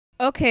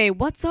Okay,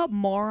 what's up,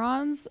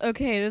 morons?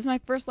 Okay, this is my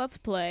first Let's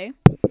Play,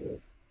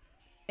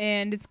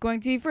 and it's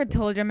going to be for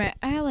Total Drama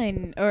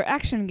Island, or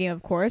action game,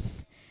 of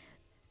course.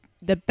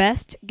 The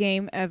best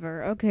game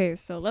ever. Okay,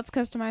 so let's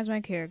customize my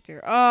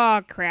character.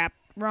 Oh, crap.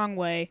 Wrong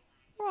way.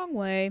 Wrong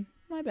way.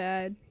 My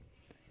bad.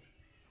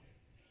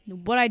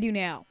 What I do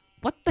now?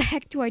 What the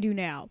heck do I do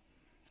now?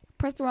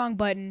 Press the wrong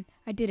button.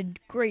 I did a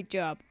great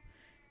job.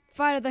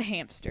 Fight of the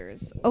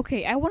Hamsters.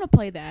 Okay, I want to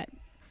play that.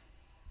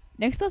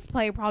 Next Let's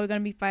Play probably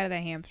going to be Fight of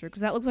the Hamster,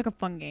 because that looks like a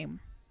fun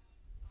game.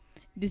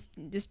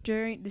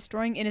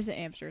 Destroying innocent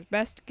hamsters.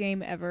 Best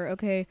game ever.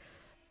 Okay.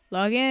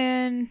 Log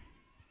in.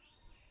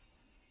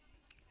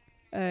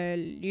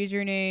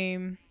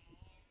 Username.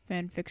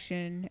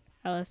 Fanfiction.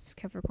 Alice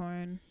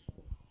Capricorn.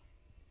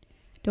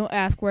 Don't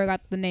ask where I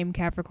got the name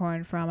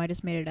Capricorn from. I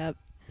just made it up.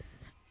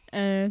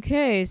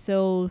 Okay,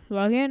 so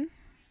log in.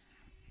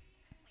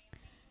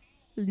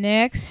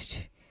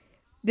 Next.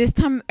 This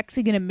time I'm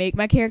actually going to make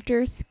my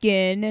character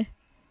skin.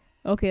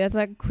 Okay, that's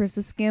like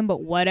Chris's skin,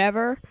 but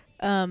whatever.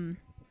 No.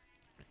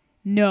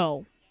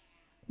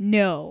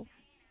 No.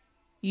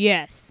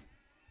 Yes.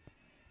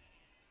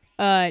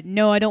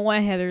 No, I don't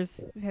want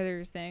Heather's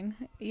thing.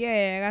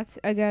 Yeah,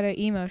 I got an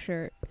emo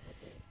shirt.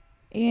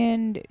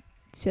 And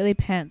silly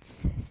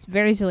pants. It's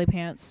very silly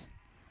pants.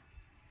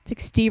 It's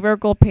like Steve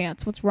Urkel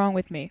pants. What's wrong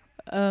with me?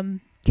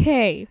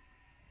 K.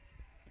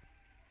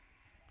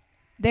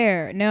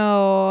 There.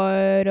 No,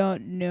 I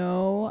don't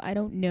know. I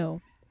don't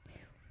know.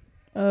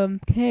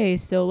 Okay,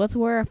 so let's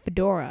wear a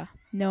fedora.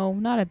 No,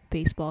 not a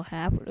baseball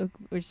hat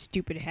or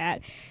stupid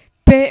hat.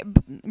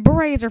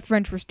 Berets are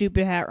French for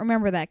stupid hat.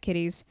 Remember that,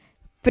 kiddies.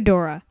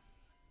 Fedora.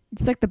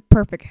 It's like the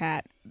perfect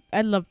hat.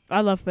 I love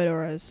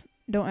fedoras.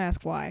 Don't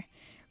ask why.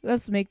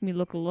 Let's make me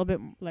look a little bit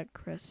like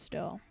Chris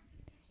still.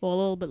 Well, a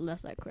little bit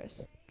less like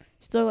Chris.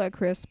 Still like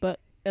Chris, but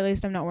at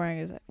least I'm not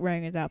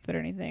wearing his outfit or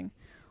anything.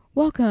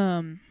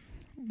 Welcome.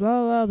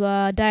 Blah blah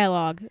blah.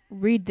 Dialogue.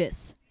 Read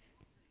this.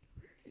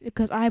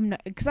 Because I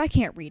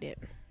can't read it.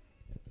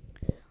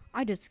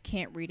 I just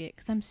can't read it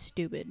because I'm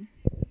stupid.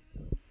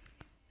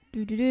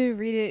 Read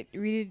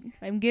it.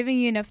 I'm giving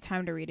you enough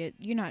time to read it.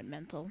 You're not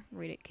mental.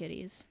 Read it,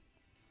 kiddies.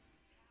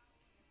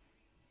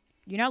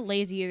 You're not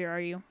lazy either,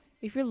 are you?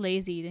 If you're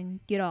lazy,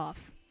 then get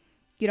off.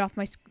 Get off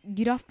my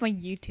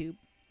YouTube.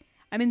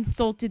 I'm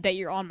insulted that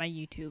you're on my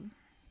YouTube.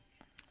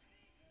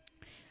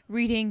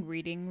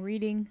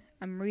 Reading.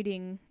 I'm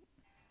reading.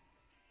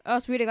 Oh,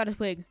 sweet, I got a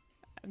twig.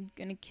 I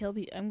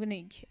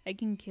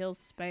can kill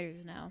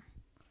spiders now.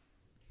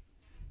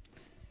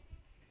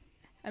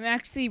 I'm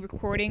actually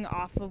recording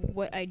off of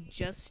what I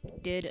just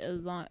did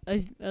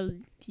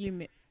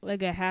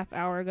like a half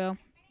hour ago.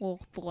 Well,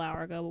 full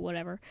hour ago, but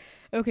whatever.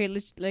 Okay,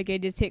 I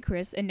just hit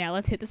Chris, and now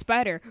let's hit the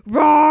spider.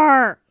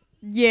 Roar!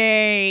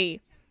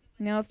 Yay!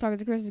 Now let's talk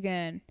to Chris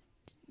again.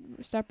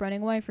 Stop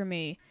running away from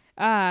me.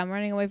 I'm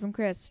running away from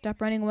Chris.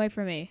 Stop running away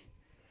from me.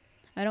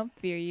 I don't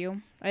fear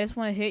you. I just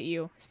want to hit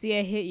you. See,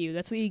 I hit you.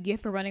 That's what you get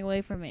for running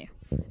away from me.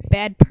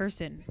 Bad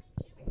person.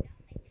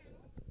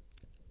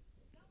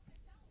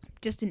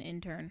 Just an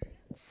intern.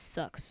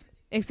 Sucks.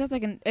 Except I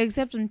can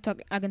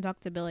talk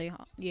to Billy.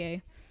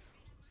 Yay.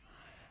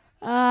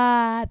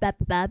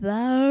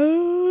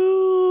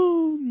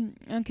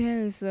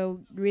 Okay,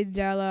 so read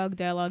dialogue.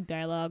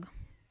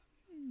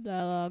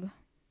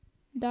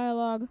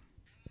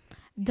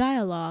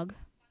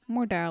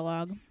 More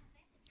dialogue.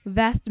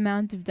 Vast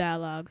amount of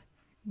dialogue.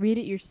 Read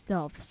it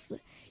yourself.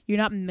 You're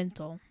not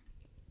mental.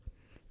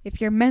 If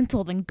you're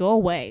mental, then go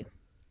away.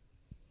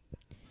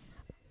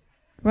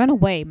 Run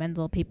away,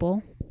 mental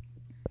people.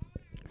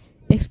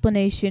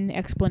 Explanation.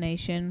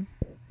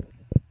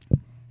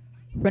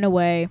 Run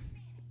away.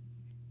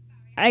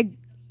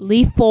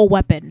 Lethal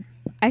weapon.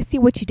 I see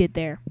what you did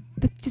there.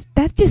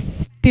 That's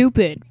just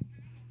stupid.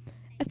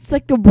 That's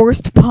like the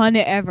worst pun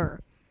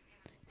ever.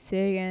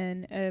 Say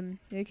again.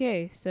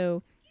 Okay,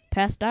 so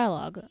past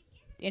dialogue.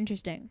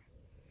 Interesting.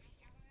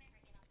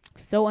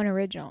 So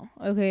unoriginal.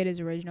 Okay, it is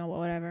original, but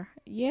whatever.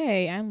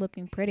 Yay, I'm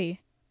looking pretty.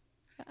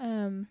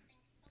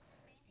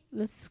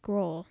 Let's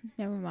scroll.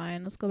 Never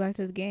mind. Let's go back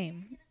to the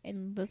game.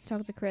 And let's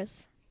talk to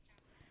Chris.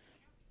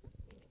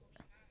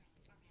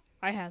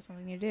 I have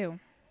something to do.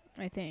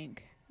 I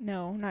think.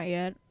 No, not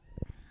yet.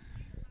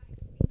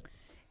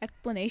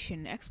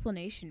 Explanation.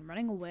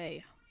 Running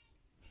away.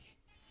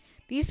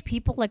 These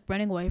people like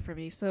running away from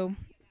me, so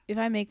if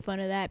I make fun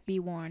of that, be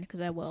warned, because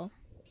I will.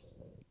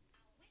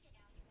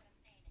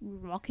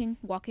 Walking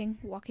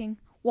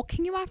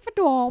in my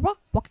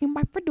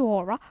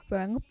fedora,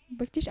 wearing a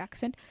British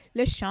accent.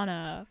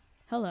 Lashana.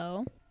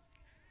 Hello.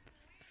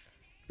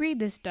 Read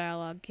this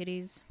dialogue,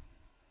 kiddies.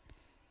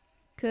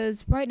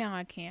 Because right now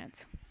I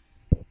can't.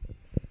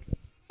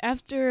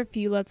 After a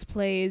few Let's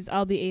Plays,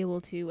 I'll be able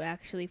to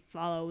actually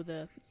follow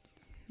the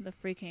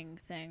freaking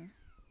thing.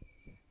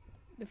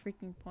 The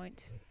freaking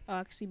point. I'll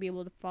actually be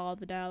able to follow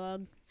the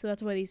dialogue. So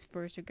that's why these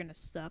first are gonna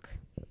suck.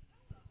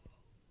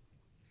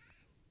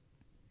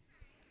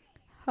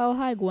 Oh,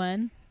 hi,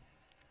 Gwen.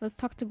 Let's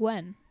talk to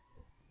Gwen.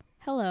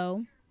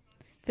 Hello.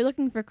 If you're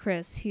looking for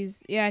Chris,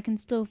 I can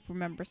still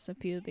remember some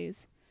few of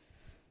these.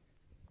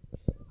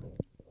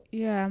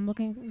 Yeah, I'm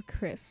looking for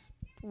Chris.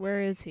 Where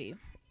is he?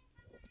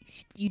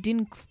 You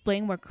didn't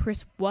explain where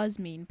Chris was,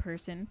 mean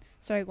person.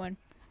 Sorry, Gwen.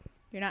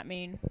 You're not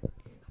mean.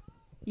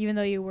 Even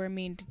though you were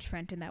mean to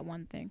Trent in that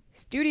one thing.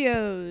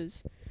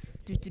 Studios!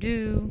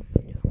 Do.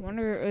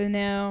 Wonder,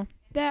 no.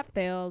 That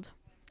failed.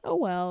 Oh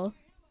well.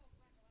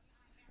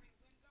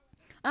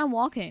 I'm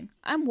walking.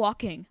 Hi,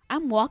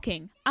 I'm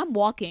walking.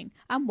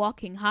 I'm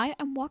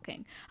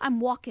walking. I'm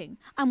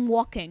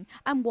walking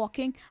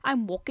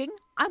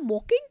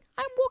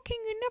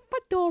in a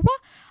fedora.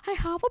 I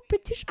have a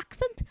British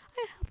accent.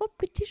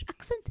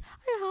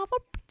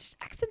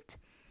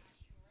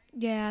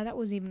 Yeah, that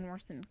was even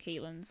worse than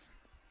Caitlin's.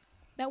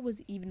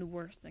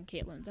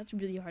 That's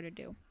really hard to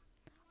do.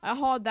 I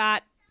heard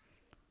that.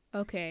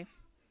 Okay.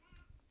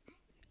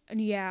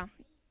 And yeah,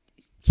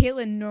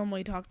 Caitlin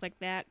normally talks like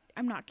that.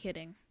 I'm not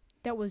kidding.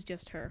 That was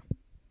just her.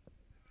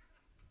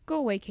 Go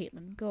away,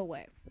 Caitlin. Go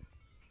away.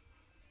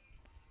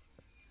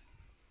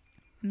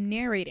 I'm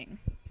narrating.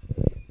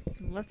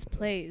 Let's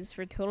Plays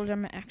for Total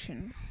Drama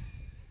Action.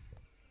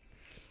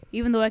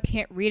 Even though I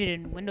can't read it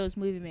in Windows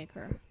Movie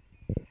Maker.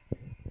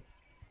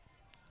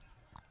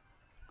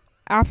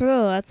 After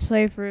the Let's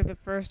Play for the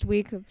first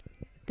week of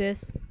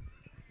this,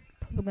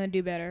 probably gonna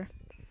do better.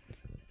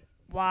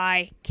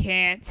 Why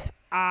can't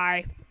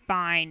I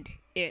find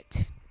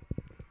it?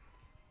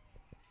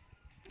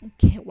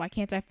 Why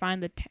can't I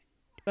find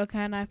why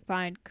can't I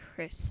find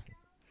Chris?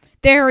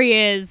 There he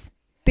is!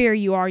 There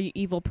you are, you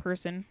evil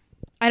person.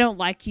 I don't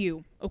like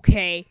you,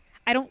 okay?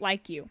 I don't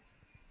like you.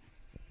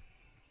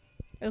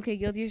 Okay,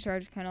 guilty as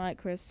charged, kind of like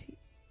Chris.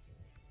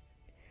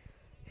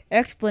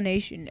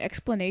 Explanation.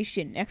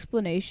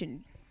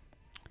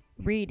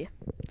 Read.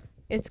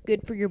 It's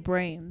good for your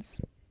brains.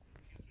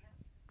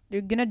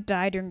 You're gonna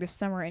die during the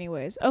summer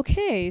anyways.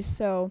 Okay,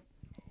 so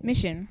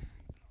mission.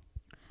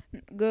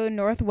 Go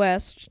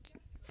northwest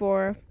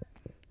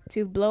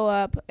to blow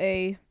up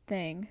a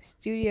thing.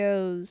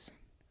 Studios.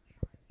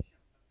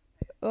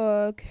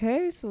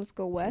 Okay, so let's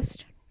go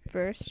west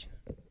first.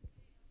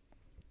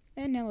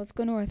 And now let's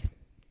go north.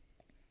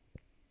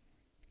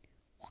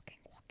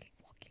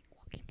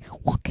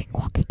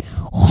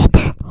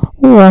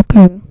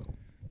 Walking.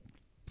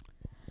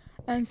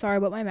 I'm sorry,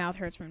 but my mouth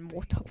hurts from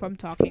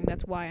talking.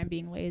 That's why I'm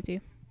being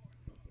lazy.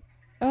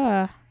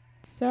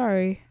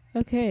 Sorry.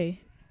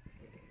 Okay.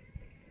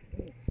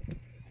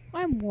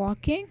 I'm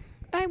walking.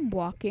 I'm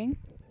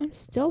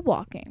still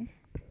walking.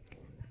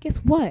 Guess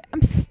what?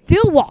 I'm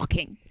still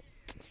walking.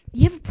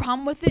 You have a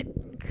problem with it?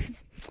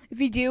 If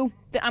you do,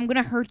 then I'm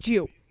gonna hurt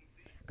you.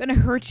 I'm gonna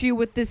hurt you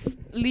with this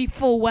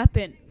lethal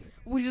weapon,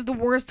 which is the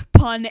worst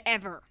pun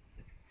ever.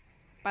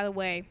 By the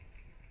way,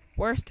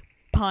 worst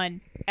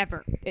pun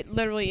ever. It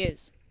literally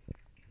is.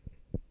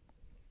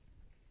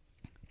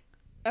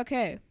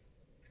 Okay.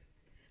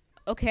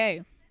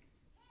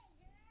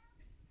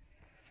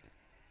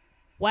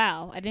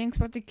 Wow, I didn't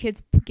expect the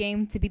kids'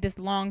 game to be this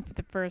long for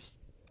the first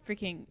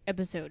freaking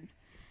episode.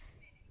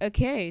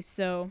 Okay,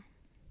 so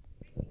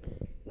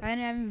I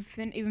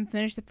haven't even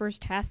finished the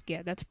first task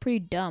yet. That's pretty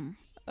dumb.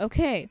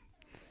 Okay,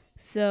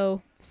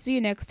 so see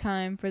you next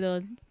time for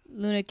the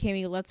Luna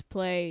Kami Let's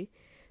Play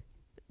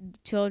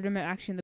Children Action.